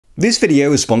This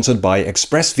video is sponsored by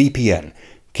ExpressVPN.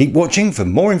 Keep watching for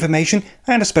more information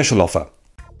and a special offer.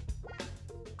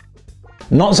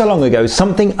 Not so long ago,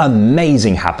 something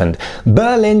amazing happened.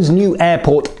 Berlin's new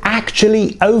airport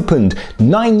actually opened,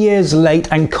 9 years late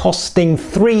and costing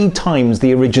 3 times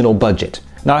the original budget.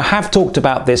 Now, I have talked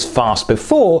about this fast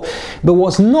before, but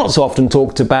what's not so often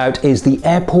talked about is the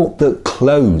airport that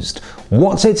closed.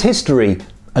 What's its history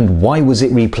and why was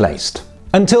it replaced?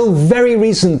 Until very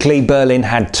recently, Berlin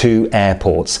had 2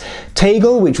 airports.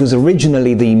 Tegel, which was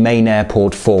originally the main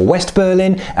airport for West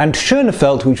Berlin, and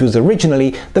Schönefeld, which was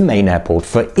originally the main airport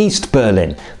for East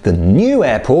Berlin. The new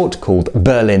airport, called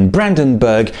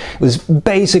Berlin-Brandenburg, was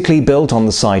basically built on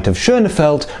the site of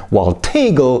Schönefeld, while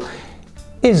Tegel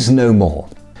is no more.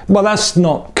 Well, that's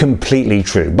not completely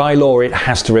true. By law, it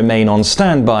has to remain on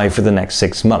standby for the next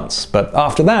 6 months, but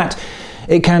after that,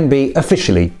 it can be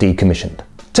officially decommissioned.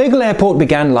 Tegel Airport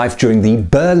began life during the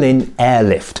Berlin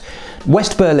Airlift.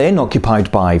 West Berlin,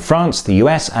 occupied by France, the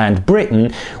US and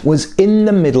Britain, was in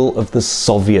the middle of the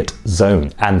Soviet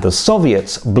zone, and the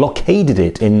Soviets blockaded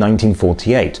it in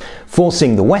 1948,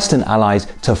 forcing the Western Allies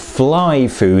to fly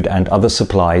food and other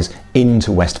supplies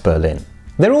into West Berlin.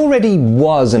 There already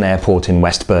was an airport in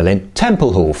West Berlin,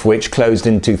 Tempelhof, which closed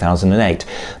in 2008,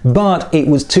 but it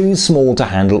was too small to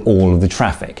handle all of the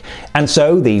traffic. And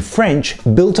so the French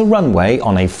built a runway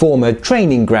on a former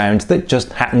training ground that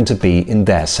just happened to be in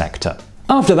their sector.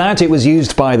 After that, it was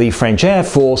used by the French Air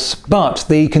Force, but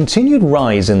the continued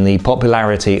rise in the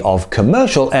popularity of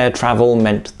commercial air travel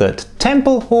meant that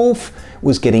Tempelhof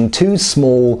was getting too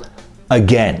small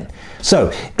again. So,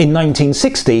 in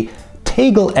 1960,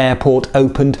 Tegel Airport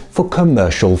opened for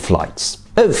commercial flights.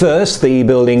 At first, the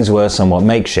buildings were somewhat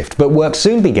makeshift, but work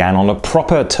soon began on a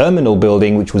proper terminal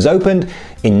building which was opened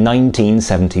in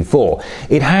 1974.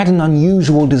 It had an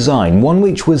unusual design, one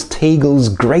which was Tegel's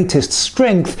greatest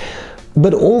strength,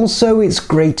 but also its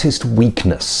greatest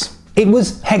weakness. It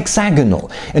was hexagonal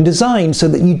and designed so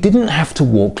that you didn't have to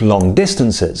walk long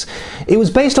distances. It was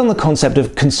based on the concept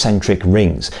of concentric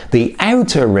rings. The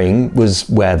outer ring was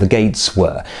where the gates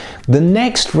were. The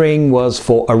next ring was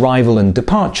for arrival and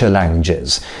departure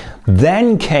lounges.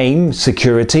 Then came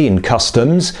security and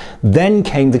customs, then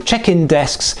came the check-in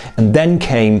desks, and then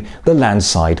came the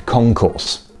landside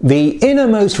concourse. The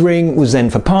innermost ring was then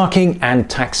for parking and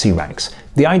taxi ranks.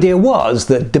 The idea was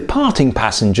that departing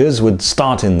passengers would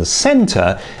start in the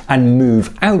centre and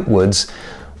move outwards,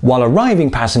 while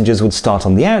arriving passengers would start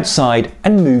on the outside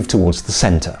and move towards the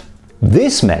centre.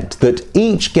 This meant that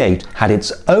each gate had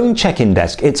its own check-in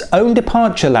desk, its own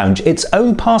departure lounge, its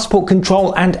own passport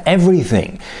control and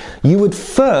everything. You would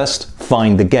first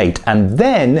find the gate and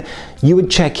then you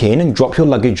would check in and drop your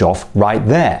luggage off right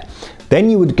there. Then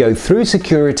you would go through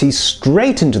security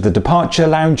straight into the departure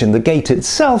lounge and the gate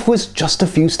itself was just a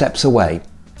few steps away.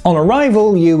 On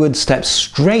arrival, you would step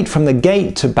straight from the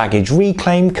gate to baggage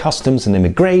reclaim, customs and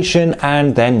immigration,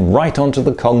 and then right onto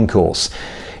the concourse.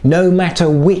 No matter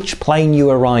which plane you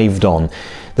arrived on,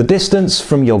 the distance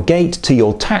from your gate to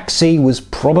your taxi was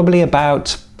probably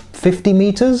about 50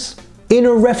 meters. In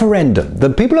a referendum, the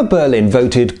people of Berlin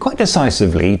voted quite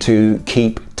decisively to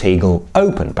keep Tegel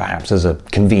open, perhaps as a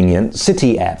convenient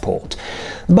city airport.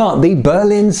 But the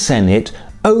Berlin Senate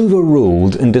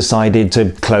overruled and decided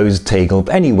to close Tegel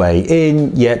anyway,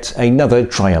 in yet another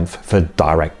triumph for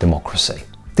direct democracy.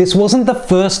 This wasn't the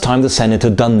first time the Senate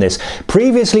had done this.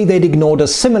 Previously, they'd ignored a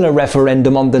similar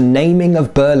referendum on the naming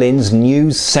of Berlin's new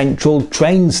central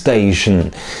train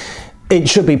station. It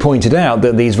should be pointed out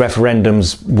that these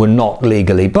referendums were not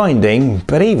legally binding,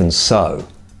 but even so.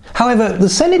 However, the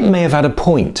Senate may have had a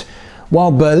point.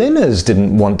 While Berliners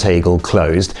didn't want Tegel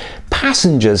closed,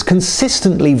 passengers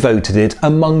consistently voted it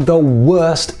among the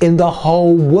worst in the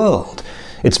whole world.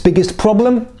 Its biggest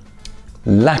problem?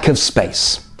 Lack of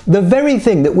space. The very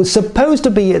thing that was supposed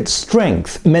to be its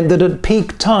strength meant that at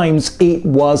peak times it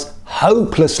was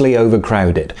hopelessly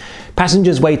overcrowded.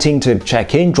 Passengers waiting to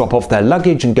check in, drop off their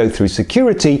luggage and go through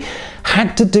security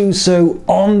had to do so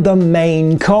on the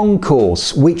main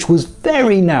concourse, which was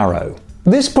very narrow.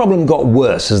 This problem got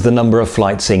worse as the number of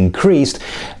flights increased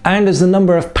and as the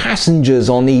number of passengers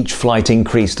on each flight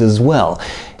increased as well.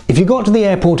 If you got to the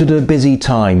airport at a busy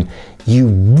time, you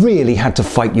really had to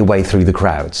fight your way through the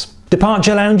crowds.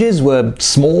 Departure lounges were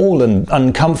small and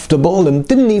uncomfortable and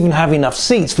didn't even have enough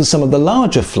seats for some of the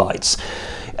larger flights.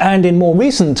 And in more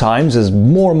recent times, as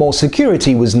more and more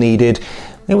security was needed,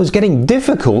 it was getting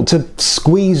difficult to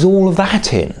squeeze all of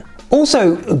that in.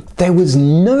 Also, there was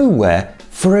nowhere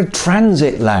for a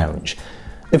transit lounge.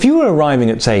 If you were arriving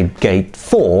at, say, gate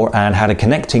 4 and had a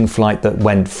connecting flight that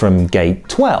went from gate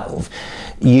 12,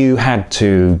 you had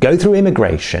to go through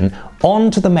immigration,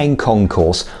 onto the main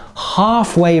concourse,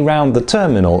 halfway round the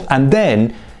terminal, and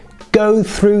then go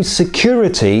through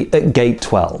security at gate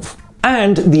 12.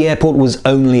 And the airport was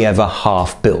only ever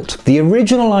half built. The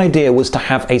original idea was to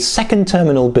have a second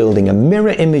terminal building, a mirror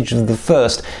image of the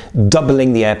first,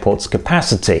 doubling the airport's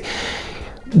capacity.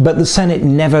 But the Senate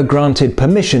never granted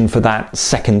permission for that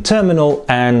second terminal,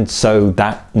 and so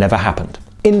that never happened.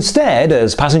 Instead,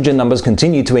 as passenger numbers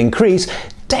continued to increase,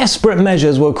 desperate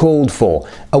measures were called for.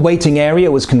 A waiting area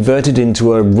was converted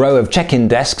into a row of check-in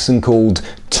desks and called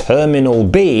Terminal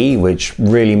B, which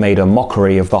really made a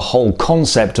mockery of the whole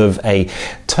concept of a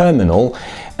terminal.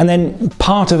 And then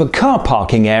part of a car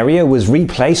parking area was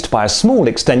replaced by a small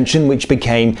extension which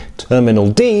became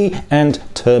Terminal D and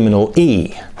Terminal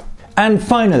E. And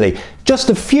finally, just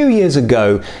a few years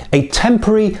ago, a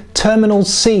temporary Terminal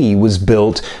C was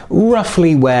built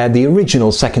roughly where the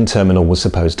original second terminal was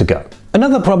supposed to go.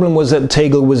 Another problem was that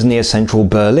Tegel was near central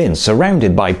Berlin,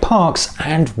 surrounded by parks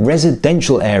and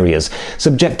residential areas,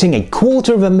 subjecting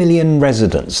 250,000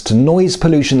 residents to noise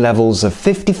pollution levels of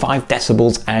 55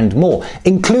 decibels and more,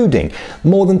 including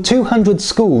more than 200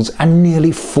 schools and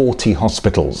nearly 40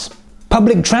 hospitals.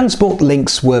 Public transport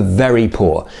links were very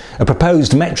poor. A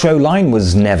proposed metro line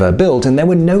was never built, and there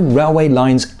were no railway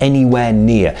lines anywhere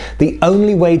near. The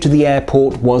only way to the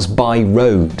airport was by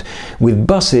road, with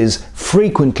buses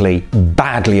frequently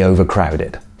badly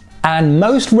overcrowded. And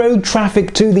most road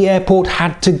traffic to the airport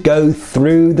had to go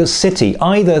through the city,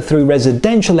 either through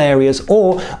residential areas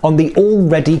or on the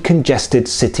already congested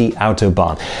city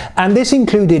autobahn. And this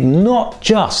included not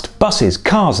just buses,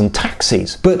 cars and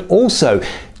taxis, but also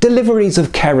deliveries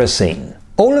of kerosene.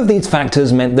 All of these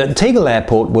factors meant that Tegel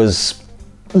Airport was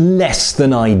less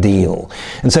than ideal,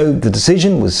 and so the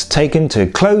decision was taken to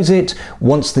close it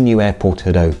once the new airport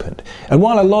had opened. And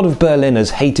while a lot of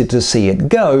Berliners hated to see it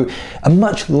go, a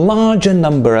much larger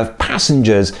number of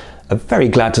passengers are very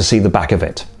glad to see the back of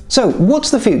it. So what's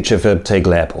the future for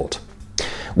Tegel Airport?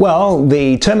 Well,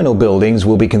 the terminal buildings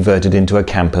will be converted into a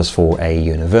campus for a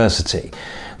university.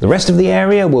 The rest of the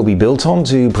area will be built on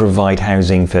to provide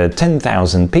housing for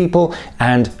 10,000 people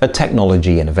and a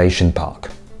technology innovation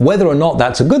park. Whether or not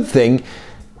that's a good thing,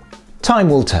 time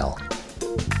will tell.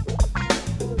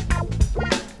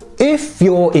 If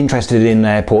you're interested in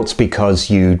airports because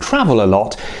you travel a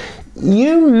lot,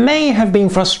 you may have been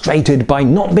frustrated by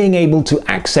not being able to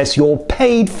access your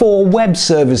paid-for web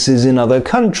services in other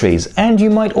countries, and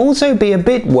you might also be a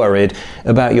bit worried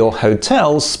about your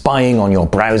hotel spying on your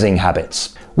browsing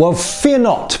habits. Well, fear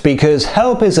not, because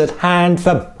help is at hand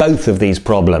for both of these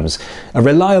problems. A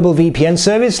reliable VPN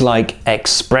service like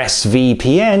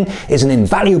ExpressVPN is an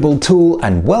invaluable tool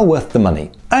and well worth the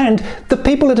money. And the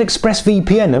people at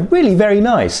ExpressVPN are really very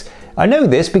nice. I know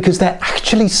this because they're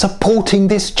actually supporting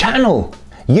this channel.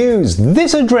 Use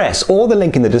this address or the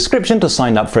link in the description to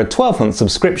sign up for a 12-month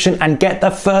subscription and get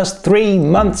the first 3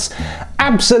 months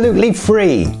absolutely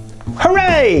free.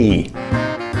 Hooray!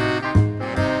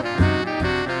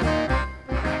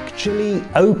 Actually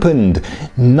opened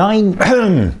 9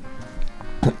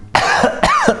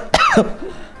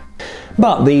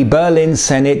 but the Berlin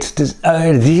Senate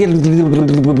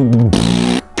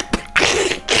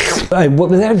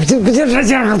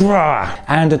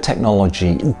and a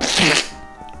technology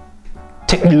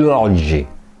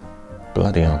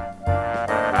bloody hell.